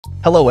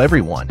Hello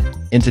everyone,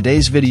 in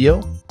today's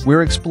video,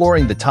 we're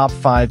exploring the top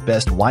 5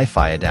 best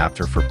Wi-Fi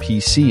adapter for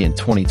PC in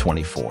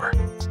 2024.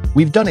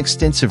 We've done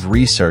extensive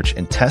research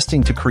and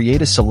testing to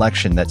create a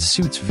selection that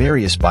suits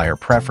various buyer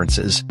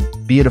preferences,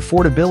 be it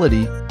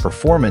affordability,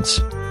 performance,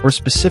 or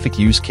specific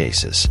use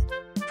cases.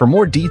 For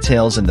more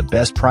details and the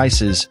best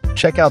prices,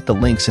 check out the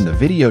links in the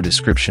video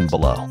description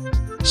below.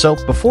 So,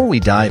 before we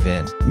dive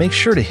in, make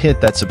sure to hit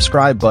that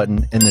subscribe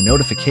button and the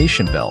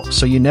notification bell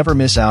so you never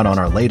miss out on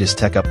our latest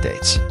tech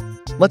updates.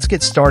 Let's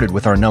get started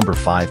with our number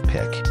 5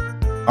 pick.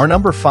 Our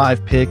number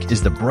 5 pick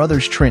is the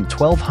BrosTrend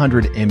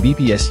 1200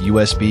 Mbps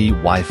USB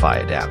Wi-Fi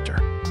adapter.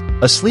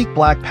 A sleek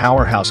black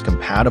powerhouse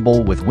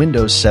compatible with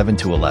Windows 7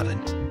 to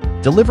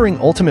 11. Delivering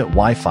ultimate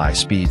Wi-Fi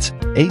speeds,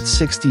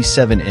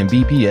 867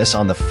 Mbps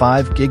on the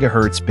 5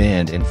 GHz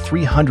band and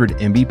 300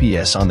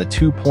 Mbps on the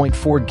 2.4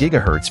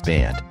 GHz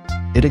band.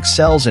 It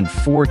excels in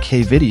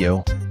 4K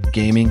video,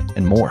 gaming,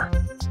 and more.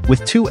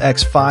 With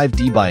 2x5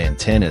 dBi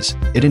antennas,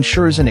 it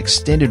ensures an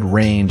extended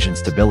range and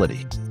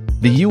stability.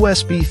 The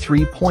USB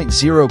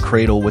 3.0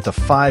 cradle with a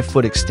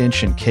 5-foot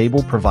extension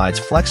cable provides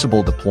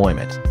flexible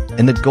deployment,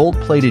 and the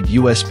gold-plated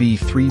USB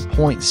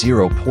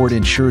 3.0 port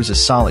ensures a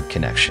solid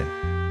connection.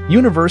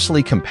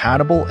 Universally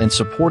compatible and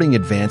supporting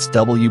advanced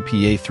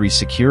WPA3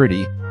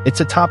 security,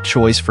 it's a top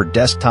choice for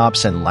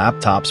desktops and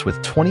laptops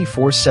with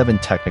 24/7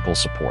 technical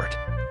support.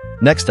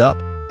 Next up,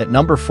 at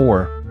number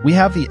 4, we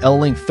have the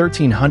WAVLINK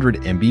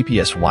 1300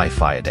 Mbps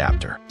Wi-Fi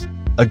adapter,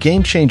 a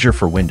game-changer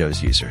for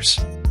Windows users.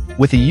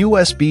 With a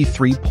USB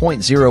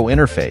 3.0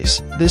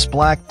 interface, this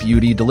black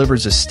beauty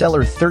delivers a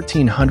stellar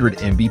 1300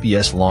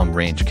 Mbps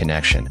long-range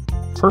connection,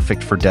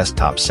 perfect for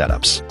desktop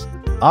setups.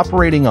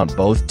 Operating on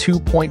both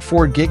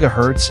 2.4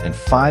 GHz and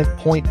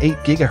 5.8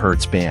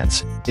 GHz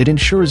bands, it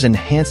ensures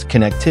enhanced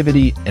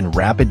connectivity and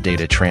rapid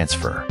data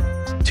transfer.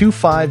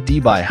 2.5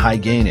 dBi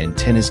high-gain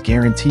antennas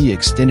guarantee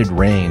extended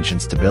range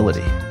and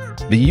stability.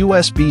 The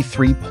USB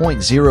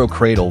 3.0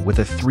 cradle with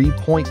a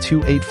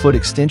 3.28-foot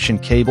extension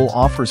cable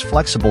offers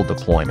flexible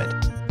deployment,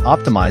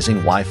 optimizing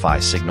Wi-Fi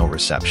signal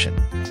reception.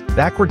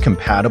 Backward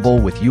compatible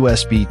with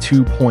USB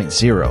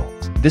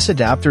 2.0, this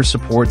adapter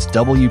supports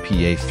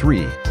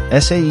WPA3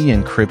 SAE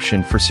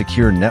encryption for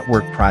secure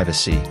network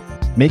privacy,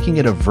 making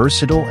it a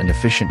versatile and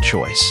efficient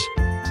choice.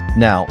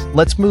 Now,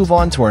 let's move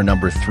on to our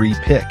number 3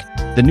 pick,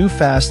 the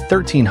NEWFAST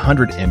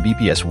 1300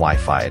 Mbps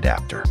Wi-Fi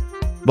adapter.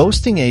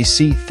 Boasting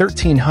AC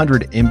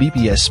 1300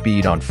 Mbps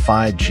speed on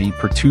 5G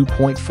per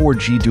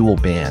 2.4G dual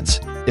bands,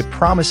 it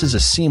promises a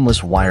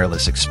seamless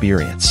wireless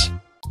experience.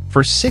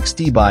 For 6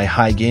 dBi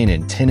high-gain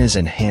antennas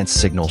enhance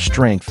signal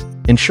strength,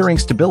 ensuring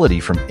stability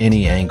from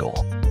any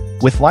angle.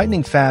 With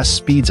lightning-fast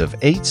speeds of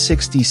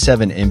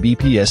 867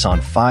 Mbps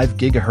on 5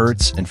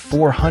 GHz and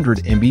 400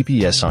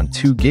 Mbps on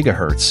 2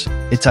 GHz,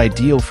 it's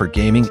ideal for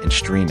gaming and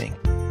streaming.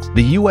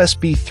 The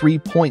USB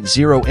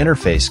 3.0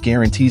 interface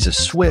guarantees a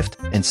swift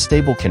and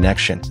stable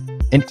connection,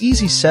 and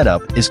easy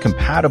setup is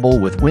compatible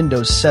with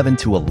Windows 7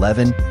 to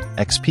 11,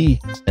 XP,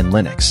 and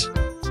Linux.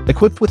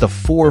 Equipped with a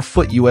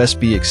 4-foot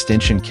USB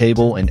extension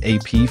cable and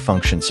AP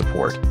function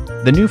support,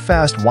 the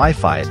NEWFAST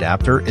Wi-Fi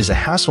adapter is a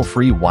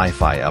hassle-free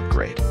Wi-Fi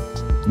upgrade.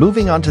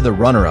 Moving on to the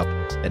runner-up,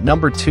 at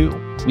number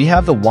 2, we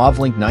have the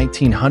WAVLINK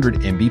 1900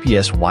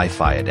 Mbps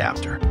Wi-Fi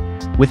adapter.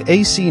 With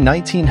AC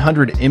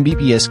 1900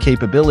 Mbps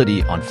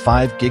capability on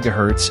 5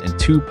 GHz and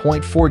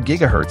 2.4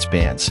 GHz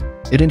bands,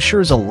 it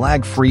ensures a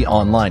lag-free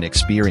online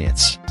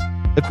experience.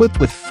 Equipped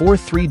with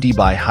 4.3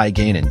 dBi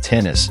high-gain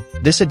antennas,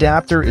 this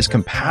adapter is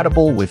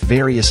compatible with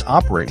various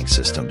operating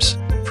systems,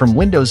 from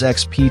Windows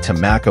XP to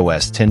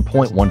macOS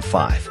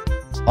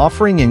 10.15.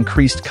 Offering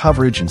increased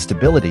coverage and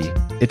stability,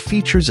 it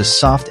features a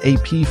soft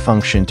AP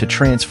function to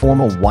transform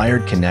a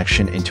wired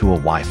connection into a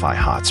Wi-Fi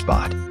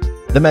hotspot.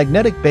 The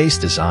magnetic base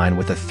design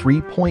with a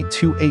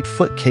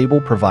 3.28-foot cable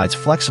provides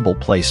flexible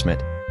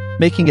placement,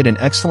 making it an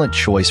excellent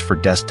choice for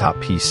desktop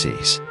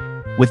PCs.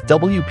 With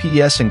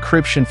WPS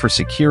encryption for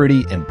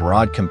security and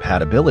broad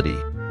compatibility,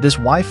 this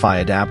Wi-Fi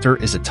adapter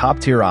is a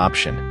top-tier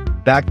option,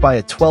 backed by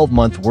a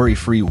 12-month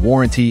worry-free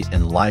warranty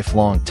and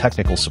lifelong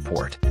technical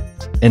support.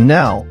 And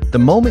now, the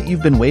moment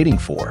you've been waiting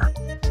for.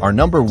 Our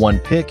number 1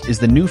 pick is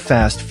the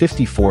NEWFAST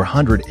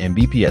 5400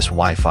 Mbps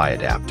Wi-Fi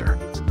adapter,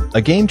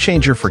 a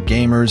game-changer for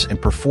gamers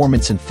and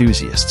performance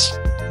enthusiasts.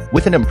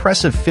 With an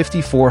impressive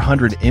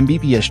 5400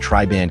 Mbps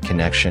tri-band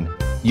connection,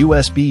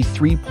 USB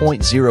 3.0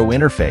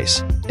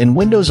 interface, and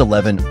Windows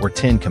 11 or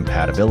 10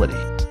 compatibility,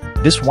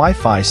 this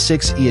Wi-Fi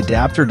 6E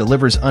adapter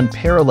delivers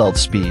unparalleled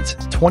speeds,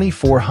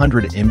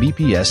 2400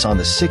 Mbps on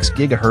the 6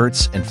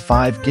 GHz and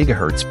 5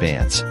 GHz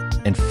bands,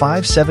 and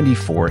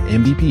 574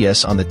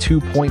 Mbps on the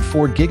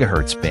 2.4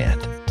 GHz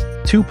band.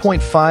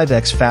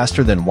 2.5x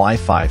faster than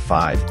Wi-Fi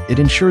 5, it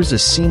ensures a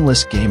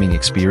seamless gaming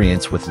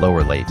experience with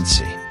lower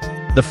latency.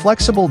 The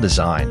flexible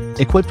design,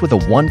 equipped with a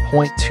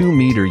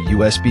 1.2-meter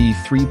USB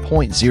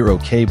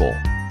 3.0 cable,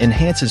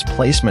 enhances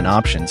placement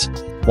options,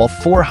 while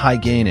 4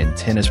 high-gain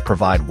antennas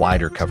provide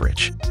wider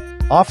coverage.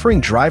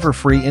 Offering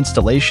driver-free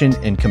installation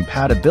and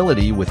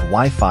compatibility with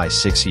Wi-Fi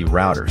 6E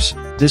routers,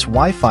 this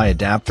Wi-Fi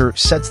adapter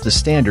sets the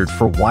standard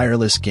for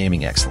wireless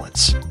gaming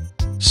excellence.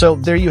 So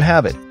there you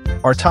have it,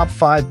 our top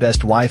 5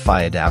 best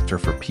Wi-Fi adapter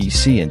for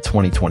PC in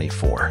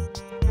 2024.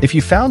 If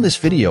you found this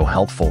video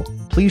helpful,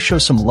 please show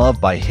some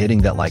love by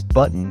hitting that like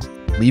button,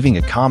 leaving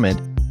a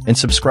comment, and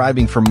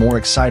subscribing for more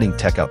exciting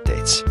tech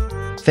updates.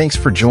 Thanks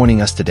for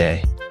joining us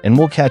today, and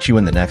we'll catch you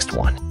in the next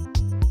one.